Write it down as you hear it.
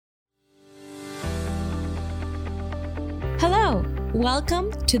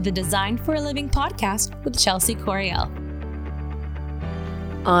Welcome to the Design for a Living podcast with Chelsea Coriel.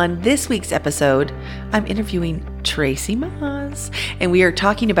 On this week's episode, I'm interviewing Tracy Maas, and we are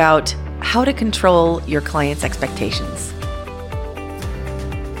talking about how to control your clients' expectations.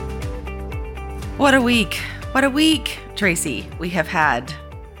 What a week. What a week, Tracy, we have had.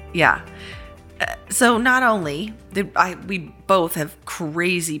 Yeah. So not only did we both have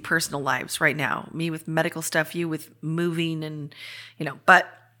crazy personal lives right now, me with medical stuff, you with moving and, but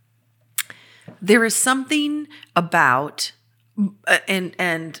there is something about,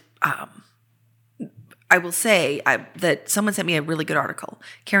 and I will say that someone sent me a really good article.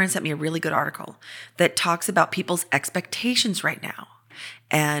 Karen sent me a really good article that talks about people's expectations right now.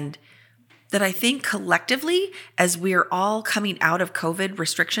 And that I think collectively, as we're all coming out of COVID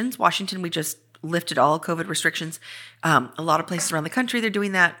restrictions, Washington, we just lifted all COVID restrictions. A lot of places around the country, they're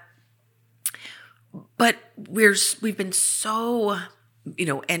doing that. But we've been so,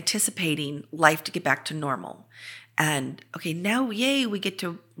 anticipating life to get back to normal. And okay, now, yay, we get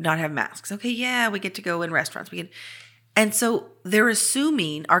to not have masks. Okay, yeah, we get to go in restaurants. And so they're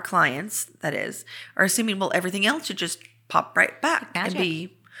assuming, our clients, that is, are assuming, well, everything else should just pop right back Magic. And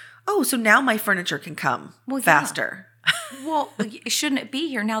be, oh, so now my furniture can come faster. Well, shouldn't it be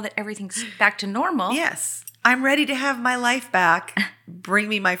here now that everything's back to normal? Yes. I'm ready to have my life back. Bring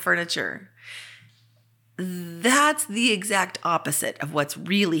me my furniture. That's the exact opposite of what's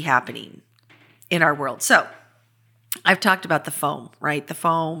really happening in our world. So I've talked about the foam, right? The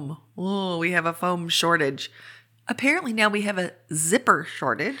foam. Oh, we have a foam shortage. Apparently now we have a zipper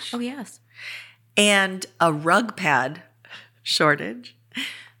shortage. Oh, yes. And a rug pad shortage.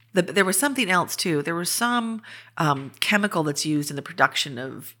 There was something else too. There was some chemical that's used in the production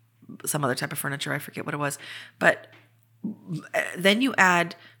of some other type of furniture. I forget what it was. But then you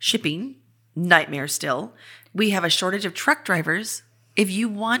add shipping, nightmare still. We have a shortage of truck drivers. If you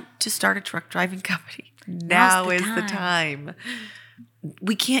want to start a truck driving company, now is the time.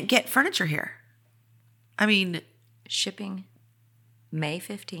 We can't get furniture here. I mean, shipping May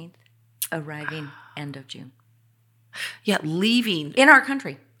 15th, arriving end of June. Yeah, leaving. In our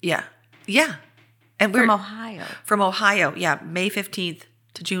country. Yeah. Yeah. And From Ohio. From Ohio. Yeah. May 15th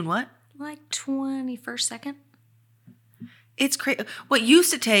to June what? Like 21st, 2nd. It's crazy. What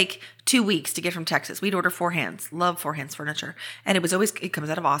used to take 2 weeks to get from Texas, we'd order 4 hands. Love 4 hands furniture. And it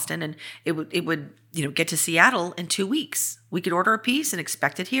comes out of Austin, and it would get to Seattle in 2 weeks. We could order a piece and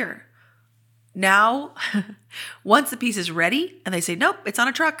expect it here. Now, once the piece is ready and they say, nope, it's on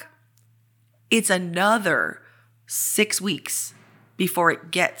a truck, it's another 6 weeks before it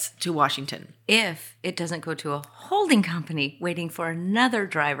gets to Washington. If it doesn't go to a holding company waiting for another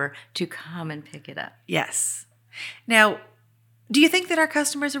driver to come and pick it up. Yes. Now, do you think that our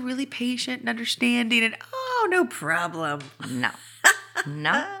customers are really patient and understanding and, oh, no problem?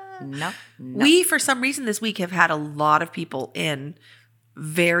 No. We, for some reason this week, have had a lot of people in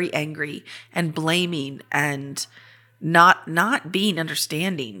very angry and blaming and not being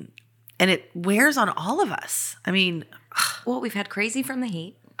understanding. And it wears on all of us. I mean, well, we've had crazy from the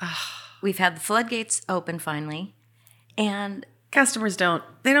heat. We've had the floodgates open finally. And customers don't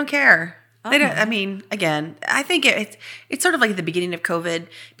care. They don't. I mean, again, I think it's sort of like at the beginning of COVID.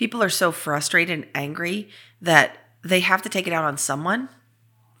 People are so frustrated and angry that they have to take it out on someone.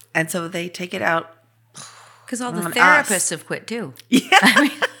 And so they take it out because all the on therapists us. Have quit too. Yeah. I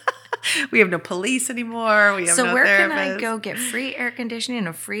mean, we have no police anymore. We have so no where therapists. can I go get free air conditioning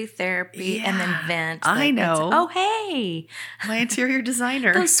and free therapy and then vent? I know. Oh, hey. My interior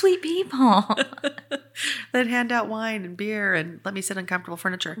designer. Those sweet people. That hand out wine and beer and let me sit on comfortable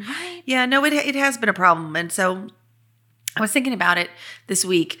furniture. Right. Yeah, no, it has been a problem. And so I was thinking about it this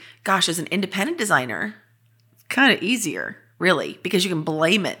week. Gosh, as an independent designer, it's kind of easier. Really, because you can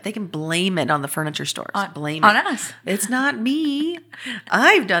blame it. They can blame it on the furniture stores. Blame it on us. It's not me.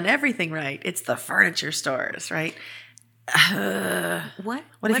 I've done everything right. It's the furniture stores, right? What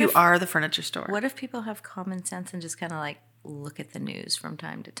if you are the furniture store? What if people have common sense and just kind of like look at the news from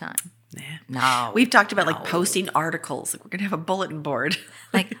time to time? Yeah. No. We've talked about like posting articles. Like we're gonna have a bulletin board.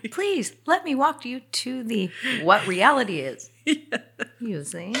 Like, please let me walk you to the what reality is. Yeah. You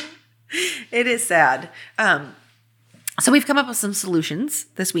see, it is sad. So we've come up with some solutions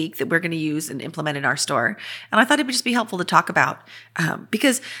this week that we're going to use and implement in our store. And I thought it would just be helpful to talk about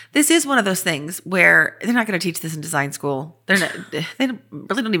because this is one of those things where they're not going to teach this in design school. They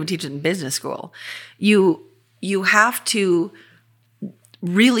really don't even teach it in business school. You have to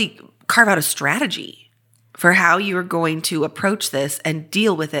really carve out a strategy for how you are going to approach this and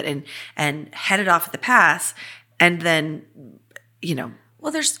deal with it and head it off at the pass. And then,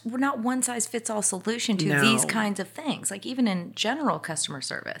 Well, there's not one size fits all solution to No. these kinds of things, like even in general customer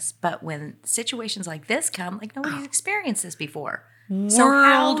service. But when situations like this come, like nobody's experienced this before. So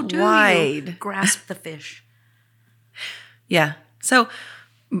how do you Worldwide. grasp the fish? Yeah. So,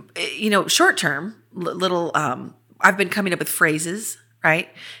 short term, little, I've been coming up with phrases, right?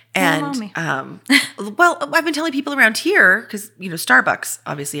 And, me. well, I've been telling people around here, because, Starbucks,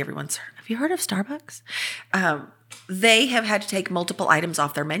 obviously have you heard of Starbucks? They have had to take multiple items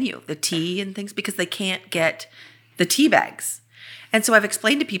off their menu, the tea and things, because they can't get the tea bags. And so I've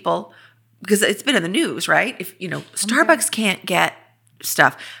explained to people, because it's been in the news, right? If, Starbucks can't get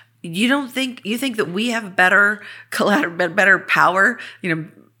stuff. You think that we have better power,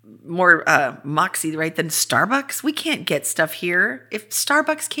 more moxie, right, than Starbucks? We can't get stuff here. If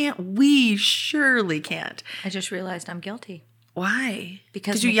Starbucks can't, we surely can't. I just realized I'm guilty. Why?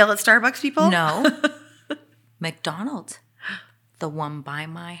 Because Did you yell at Starbucks people? No. McDonald's, the one by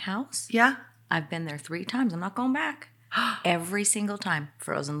my house. Yeah. I've been there 3 times. I'm not going back. Every single time.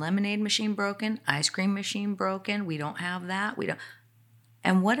 Frozen lemonade machine broken, ice cream machine broken. We don't have that. We don't.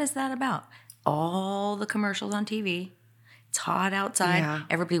 And what is that about? All the commercials on TV. It's hot outside. Yeah.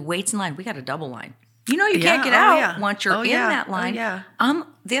 Everybody waits in line. We got a double line. You can't Yeah. get Oh, out yeah. once you're Oh, in yeah. that Oh, line. yeah.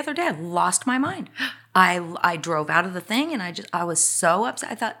 The other day I lost my mind. I drove out of the thing and I was so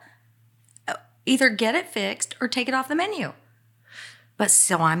upset. I thought, either get it fixed or take it off the menu. But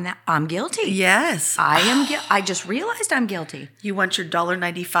so I'm guilty. Yes. I just realized I'm guilty. You want your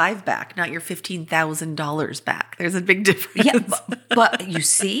 $1.95 back, not your $15,000 back. There's a big difference. Yeah, but you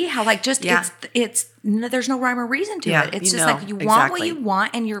see how it's there's no rhyme or reason to Yeah, it. It's you just know, like you want what exactly. you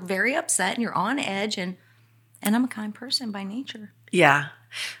want, and you're very upset, and you're on edge, and I'm a kind person by nature. Yeah.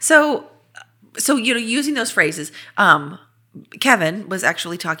 So using those phrases, Kevin was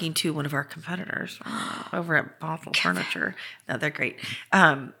actually talking to one of our competitors over at Bothell Furniture. No, they're great.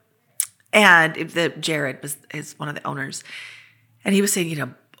 And Jared is one of the owners, and he was saying,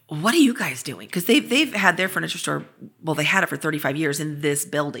 what are you guys doing? Because they've had their furniture store. Well, they had it for 35 years in this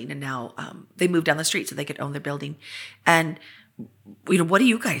building, and now they moved down the street so they could own their building. And what are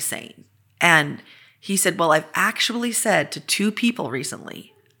you guys saying? And he said, well, I've actually said to 2 people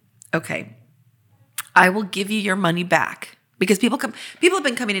recently, okay, I will give you your money back. Because people have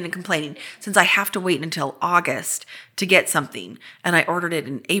been coming in and complaining since I have to wait until August to get something, and I ordered it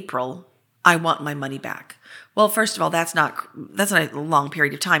in April. I want my money back. Well, first of all, that's not a long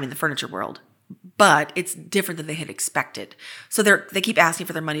period of time in the furniture world, but it's different than they had expected. So they keep asking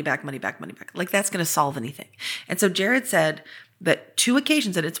for their money back. Like that's going to solve anything. And so Jared said that 2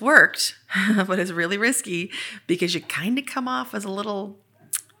 occasions that it's worked, but it's really risky because you kind of come off as a little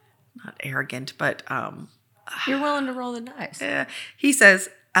not arrogant, but You're willing to roll the dice. he says,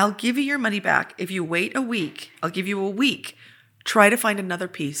 I'll give you your money back if you wait a week. I'll give you a week. Try to find another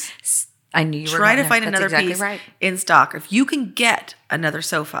piece. I knew you were Try to gonna- find that's another exactly piece right. in stock. If you can get another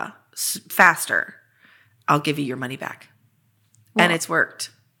sofa faster, I'll give you your money back. And Well- it's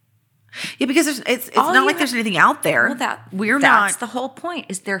worked. Yeah, because it's All not you like there's anything out there. Well, that's the whole point.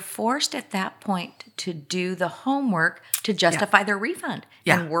 Is they're forced at that point to do the homework to justify their refund.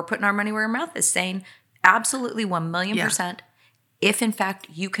 Yeah. And we're putting our money where our mouth is, saying absolutely 1,000,000%. If in fact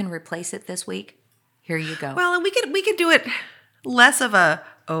you can replace it this week, here you go. Well, and we could do it less of a,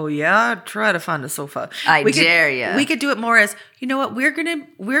 oh yeah, try to find a sofa. I We could- dare ya. We could do it more as, you know what, we're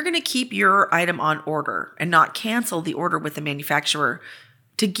gonna keep your item on order and not cancel the order with the manufacturer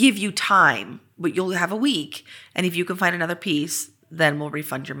to give you time, but you'll have a week, and if you can find another piece, then we'll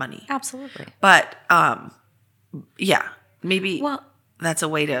refund your money. Absolutely. But yeah, maybe Well, that's a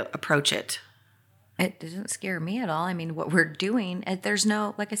way to approach it. it doesn't scare me at all. I mean, what we're doing, there's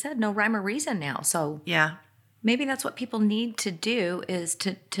no, like I said, no rhyme or reason now. So Yeah. maybe that's what people need to do, is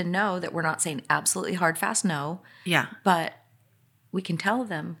to know that we're not saying absolutely hard, fast no, Yeah. but we can tell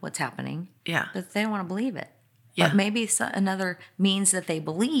them what's happening, Yeah. but they don't want to believe it. Yeah. But maybe another means that they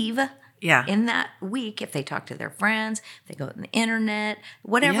believe Yeah. in that week, if they talk to their friends, they go on the internet,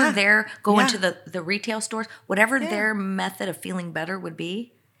 whatever Yeah. their going Yeah. to the retail stores, whatever their method of feeling better would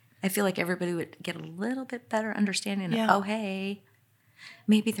be, I feel like everybody would get a little bit better understanding Yeah. of, oh, hey,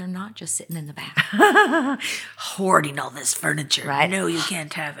 maybe they're not just sitting in the back. Hoarding all this furniture. Right. No, you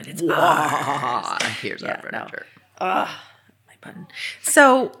can't have it. It's ours. Here's our furniture. My button.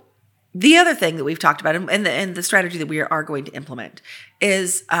 So the other thing that we've talked about, and the strategy that we are going to implement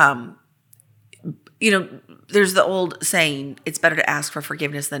is, there's the old saying, it's better to ask for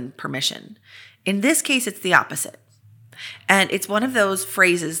forgiveness than permission. In this case, it's the opposite. And it's one of those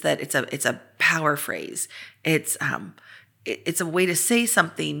phrases that it's a power phrase. It's a way to say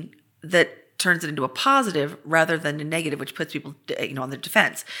something that turns it into a positive rather than a negative, which puts people, on their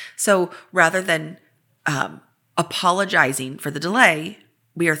defense. So rather than apologizing for the delay,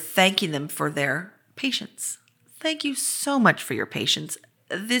 we are thanking them for their patience. Thank you so much for your patience.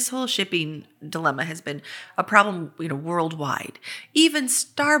 This whole shipping dilemma has been a problem, worldwide. Even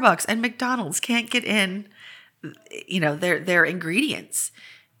Starbucks and McDonald's can't get in, their ingredients.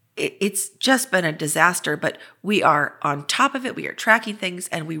 It's just been a disaster, but we are on top of it. We are tracking things,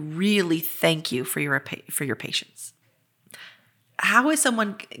 and we really thank you for your patience. How is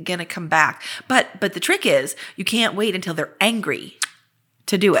someone going to come back? But the trick is you can't wait until they're angry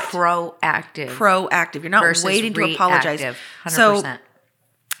to do it. Proactive. You're not waiting to apologize. 100%. So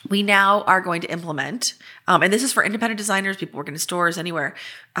we now are going to implement, and this is for independent designers, people working in stores, anywhere.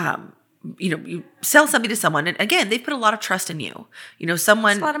 You sell something to someone, and again, they put a lot of trust in you.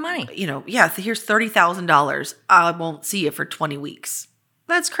 Someone, it's a lot of money. Here's $30,000. I won't see you for 20 weeks.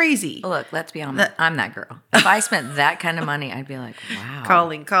 That's crazy. Look, let's be honest. I'm that girl. If I spent that kind of money, I'd be like, wow.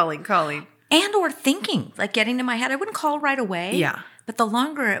 Calling. And or thinking, like getting in my head. I wouldn't call right away. Yeah. But the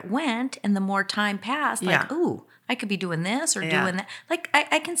longer it went and the more time passed, ooh, I could be doing this or doing that. Like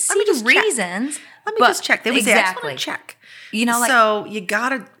I can see reasons. Let me just check. They would say, I just want to check. So you got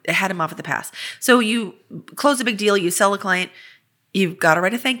to head them off at the pass. So you close a big deal. You sell a client. You've got to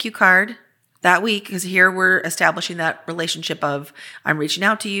write a thank you card that week, because here we're establishing that relationship of I'm reaching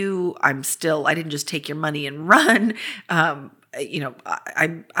out to you. I didn't just take your money and run. I'm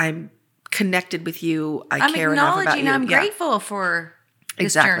connected with you. I care enough about you. I'm grateful for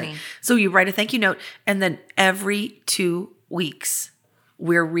this journey. So you write a thank you note, and then every 2 weeks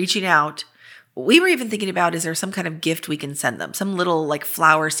we're reaching out. We were even thinking about, is there some kind of gift we can send them? Some little like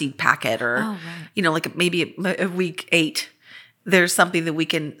flower seed packet or, like maybe a week 8. There's something that we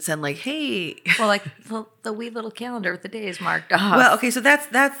can send like, hey. Well, like the wee little calendar with the days marked off. Well, okay, so that's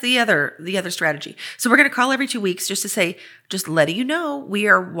the other strategy. So we're going to call every 2 weeks just to say, just letting you know, we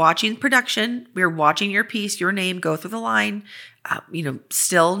are watching production. We are watching your piece, your name go through the line.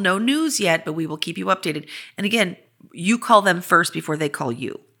 Still no news yet, but we will keep you updated. And again, you call them first before they call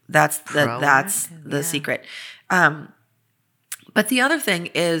you. That's the secret. But the other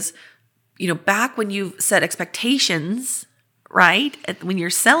thing is, back when you set expectations, right? When you're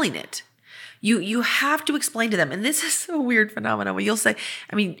selling it, you have to explain to them. And this is a weird phenomenon where you'll say,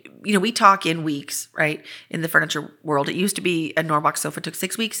 we talk in weeks, right? In the furniture world, it used to be a Norbox sofa took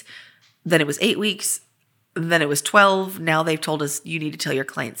 6 weeks. Then it was 8 weeks. Then it was 12. Now they've told us you need to tell your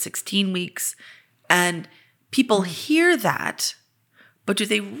client 16 weeks. And people hear that, but do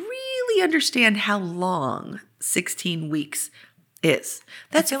they really understand how long 16 weeks is?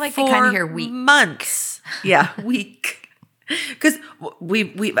 I feel like they kind of hear week. Months. Yeah, week. Because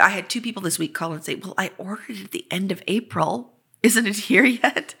I had 2 people this week call and say, well, I ordered it at the end of April. Isn't it here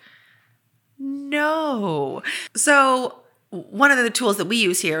yet? No. So one of the tools that we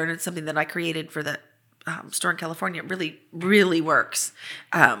use here, and it's something that I created for the store in California, really, really works.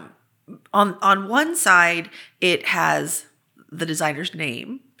 On one side, it has the designer's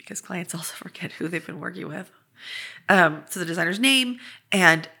name, because clients also forget who they've been working with. So the designer's name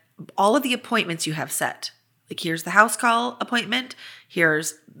and all of the appointments you have set. Like, here's the house call appointment.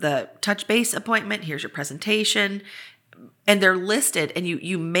 Here's the touch base appointment. Here's your presentation. And they're listed, and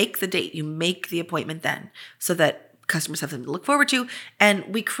you make the date. You make the appointment then, so that customers have something to look forward to. And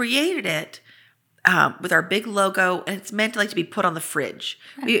we created it with our big logo, and it's meant to be put on the fridge.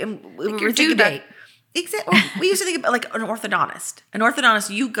 We were thinking about exactly. We used to think about like an orthodontist. An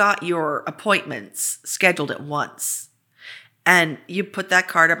orthodontist, you got your appointments scheduled at once, and you put that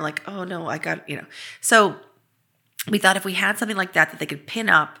card up. And like, oh no, I got So we thought if we had something like that they could pin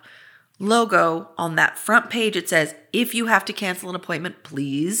up logo on that front page, it says, if you have to cancel an appointment,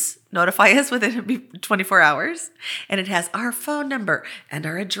 please notify us within 24 hours. And it has our phone number and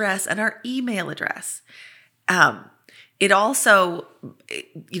our address and our email address. It also,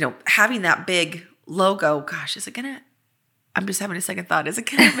 having that big logo, gosh, I'm just having a second thought. Is it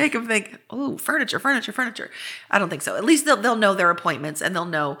going to make them think, oh, furniture? I don't think so. At least they'll know their appointments, and they'll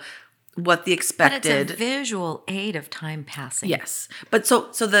know what the expected. But it's a visual aid of time passing. Yes. But so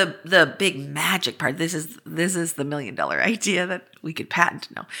the big magic part, this is the $1 million idea that we could patent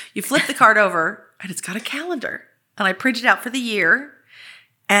now. You flip the card over, and it's got a calendar. And I printed it out for the year.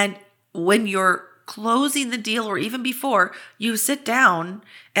 And when you're closing the deal, or even before, you sit down,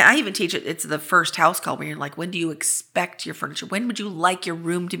 and I even teach it, it's the first house call where you're like, when do you expect your furniture? When would you like your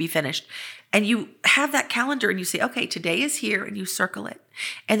room to be finished? And you have that calendar, and you say, okay, today is here, and you circle it.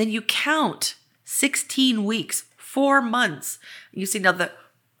 And then you count 16 weeks, 4 months. You see, now the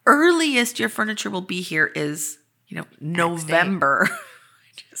earliest your furniture will be here is, November.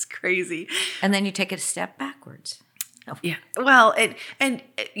 Just crazy. And then you take it a step backwards. Yeah. Well, and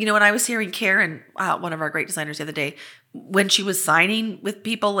when I was hearing Karen, one of our great designers the other day, when she was signing with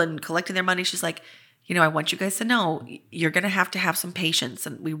people and collecting their money, she's like, I want you guys to know you're going to have some patience,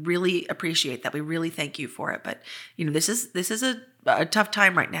 and we really appreciate that. We really thank you for it. But this is a tough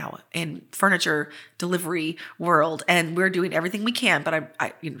time right now in furniture delivery world, and we're doing everything we can. But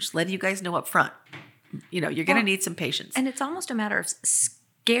I just letting you guys know up front, you're going to need some patience. And it's almost a matter of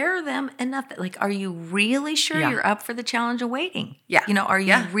scare them enough that, like, are you really sure you're up for the challenge of waiting? Yeah. Are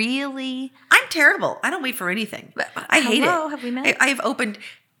you really? I'm terrible. I don't wait for anything. I hate it. Have we met? I have opened,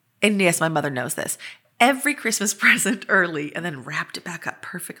 and yes, my mother knows this, every Christmas present early and then wrapped it back up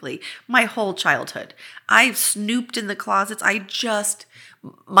perfectly. My whole childhood. I've snooped in the closets.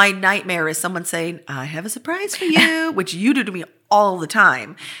 My nightmare is someone saying, I have a surprise for you, which you do to me all the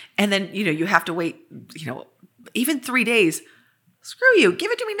time. And then, you have to wait, even 3 days. Screw you.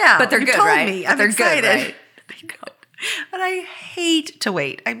 Give it to me now. But they're you good, told right? me. I'm they're excited. Good, right? They don't. But I hate to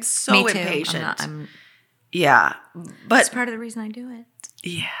wait. I'm so Me too. impatient. I'm yeah. But that's part of the reason I do it.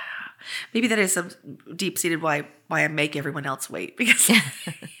 yeah. Maybe that is some deep-seated why I make everyone else wait, because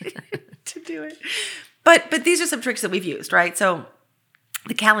to do it. But these are some tricks that we've used, right? So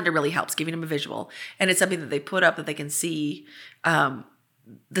the calendar really helps, giving them a visual, and it's something that they put up that they can see.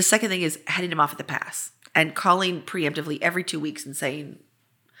 The second thing is heading them off at the pass and calling preemptively every 2 weeks and saying,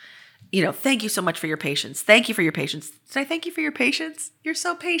 thank you so much for your patience. Thank you for your patience. Did I thank you for your patience? You're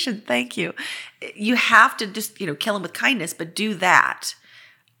so patient. Thank you. You have to just, kill them with kindness, but do that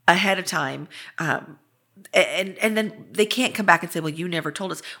ahead of time. And then they can't come back and say, well, you never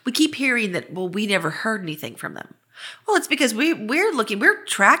told us. We keep hearing that, well, we never heard anything from them. Well, it's because we're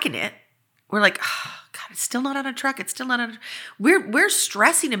tracking it. We're like, oh, God, it's still not on a truck. It's still not on a, we're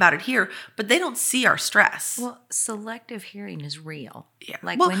stressing about it here, but they don't see our stress. Well, selective hearing is real. Yeah.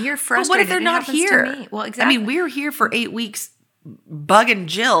 Like, well, when you're frustrated, but what if they're not here? To me. Well, exactly. I mean, we're here for 8 weeks bugging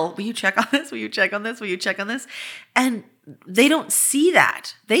Jill. Will you check on this? Will you check on this? Will you check on this? And they don't see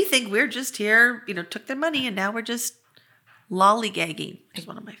that. They think we're just here, took their money, and now we're just lollygagging, which is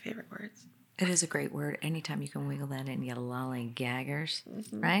one of my favorite words. It is a great word. Anytime you can wiggle that in, you get a lollygaggers,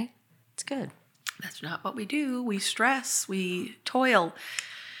 right? It's good. That's not what we do. We stress, we toil.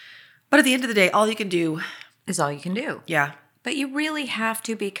 But at the end of the day, all you can do is all you can do. Yeah. But you really have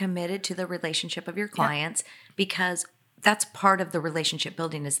to be committed to the relationship of your clients, because that's part of the relationship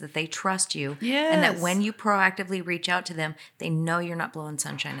building, is that they trust you. Yes. And that when you proactively reach out to them, they know you're not blowing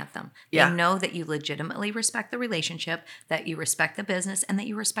sunshine at them. Yeah. They know that you legitimately respect the relationship, that you respect the business, and that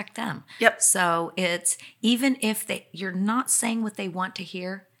you respect them. Yep. So it's, even if you're not saying what they want to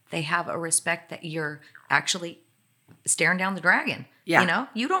hear, they have a respect that you're actually staring down the dragon. Yeah.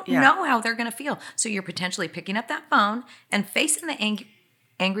 You don't know how they're going to feel. So you're potentially picking up that phone and facing the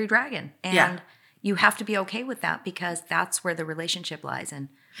angry dragon. And you have to be okay with that, because that's where the relationship lies. And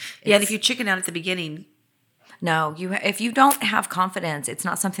and if you chicken out at the beginning. No, if you don't have confidence, it's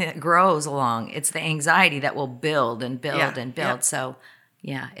not something that grows along. It's the anxiety that will build and build and build. Yep. So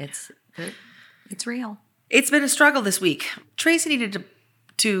it's real. It's been a struggle this week. Tracy needed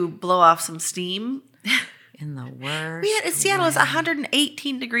to blow off some steam. In the worst. In Seattle, it's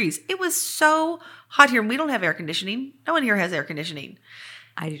 118 degrees. It was so hot here, and we don't have air conditioning. No one here has air conditioning.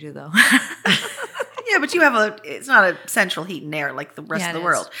 I do, though. Yeah, but it's not a central heat and air like the rest of the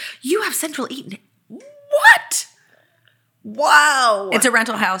world. You have central heat and what? Wow. It's a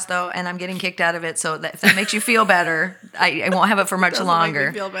rental house, though, and I'm getting kicked out of it, so if that makes you feel better, I won't have it for much longer.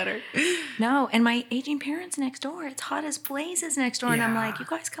 Make me feel better. No, and my aging parents next door, it's hot as blazes next door, and I'm like, you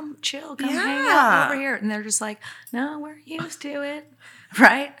guys come chill, come hang out over here. And they're just like, no, we're used to it.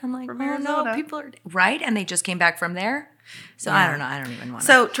 Right? I'm like, oh, no, people are, right? And they just came back from there. So I don't know. I don't even want to.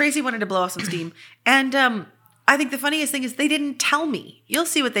 So Tracy wanted to blow off some steam. And I think the funniest thing is they didn't tell me. You'll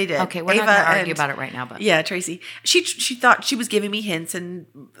see what they did. Okay, we're not going to argue about it right now. But yeah, Tracy. She thought she was giving me hints and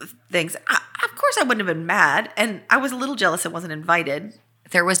things. Of course I wouldn't have been mad. And I was a little jealous it wasn't invited.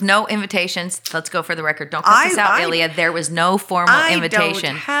 There was no invitations. Let's go for the record. Don't cut this out, Ilya. There was no formal invitation.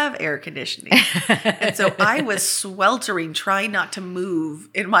 I don't have air conditioning. And so I was sweltering, trying not to move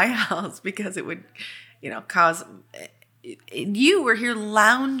in my house because it would, cause... You were here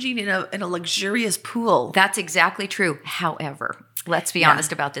lounging in a luxurious pool. That's exactly true. However, let's be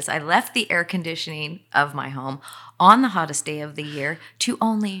honest about this. I left the air conditioning of my home on the hottest day of the year to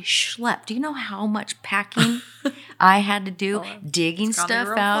only schlep. Do you know how much packing I had to do? Digging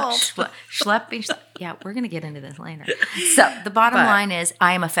stuff out, schlepping. Yeah, we're going to get into this later. So the bottom line is,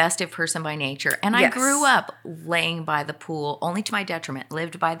 I am a festive person by nature. And I grew up laying by the pool, only to my detriment,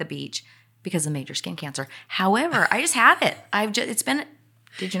 lived by the beach, because of major skin cancer. However, I just had it. It's been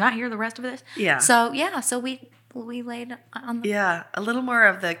Did you not hear the rest of this? Yeah. So we laid on the... Yeah, a little more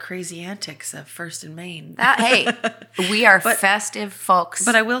of the crazy antics of First and Main. Hey, we are festive folks.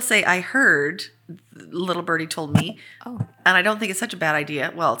 But I will say, I heard, little birdie told me, and I don't think it's such a bad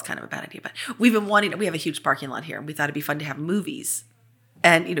idea. Well, it's kind of a bad idea, but we have a huge parking lot here, and we thought it'd be fun to have movies.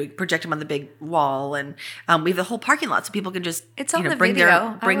 And, project them on the big wall. And we have the whole parking lot so people can just bring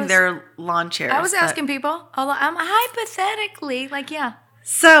their lawn chairs. I was asking people, hypothetically, yeah.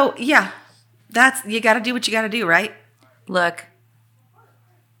 So, yeah, you got to do what you got to do, right? Look,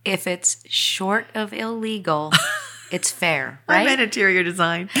 if it's short of illegal, it's fair, right? I meant interior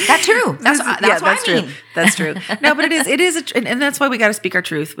design. That's true. That's what I mean. True. That's true. No, but it is, and that's why we got to speak our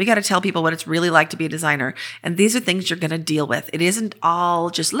truth. We got to tell people what it's really like to be a designer. And these are things you're going to deal with. It isn't all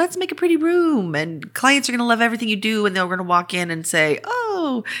just, let's make a pretty room. And clients are going to love everything you do. And they're going to walk in and say,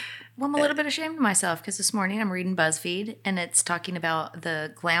 oh. Well, I'm a little bit ashamed of myself because this morning I'm reading BuzzFeed and it's talking about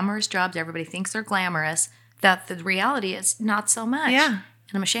the glamorous jobs. Everybody thinks they're glamorous. That the reality is not so much. Yeah.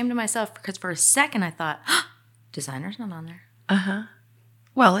 And I'm ashamed of myself because for a second I thought, designer's not on there. Uh-huh.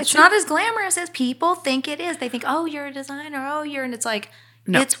 Well, it's not as glamorous as people think it is. They think, oh, you're a designer. Oh, and it's like,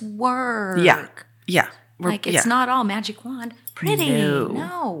 it's work. Yeah. Yeah. It's not all magic wand. Pretty.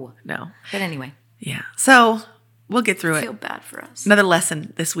 No. But anyway. Yeah. So we'll get through it. I feel bad for us. Another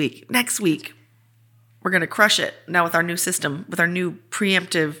lesson this week. Next week, we're going to crush it now with our new system, with our new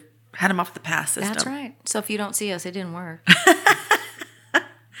preemptive, head them off the pass system. That's right. So if you don't see us, it didn't work.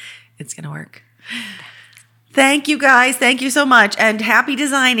 It's going to work. Thank you, guys. Thank you so much. And happy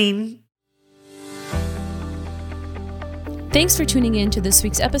designing. Thanks for tuning in to this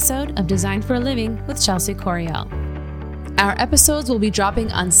week's episode of Design for a Living with Chelsea Coriel. Our episodes will be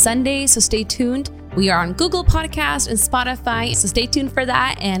dropping on Sundays, so stay tuned. We are on Google Podcast and Spotify, so stay tuned for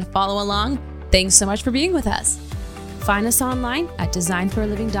that and follow along. Thanks so much for being with us. Find us online at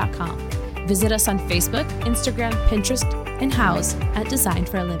designforaliving.com. Visit us on Facebook, Instagram, Pinterest, and Houzz at Design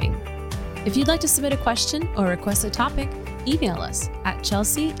for a Living. If you'd like to submit a question or request a topic, email us at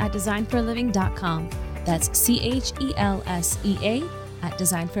chelsea@designforaliving.com. That's CHELSEA at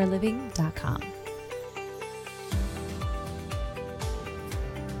designforaliving.com.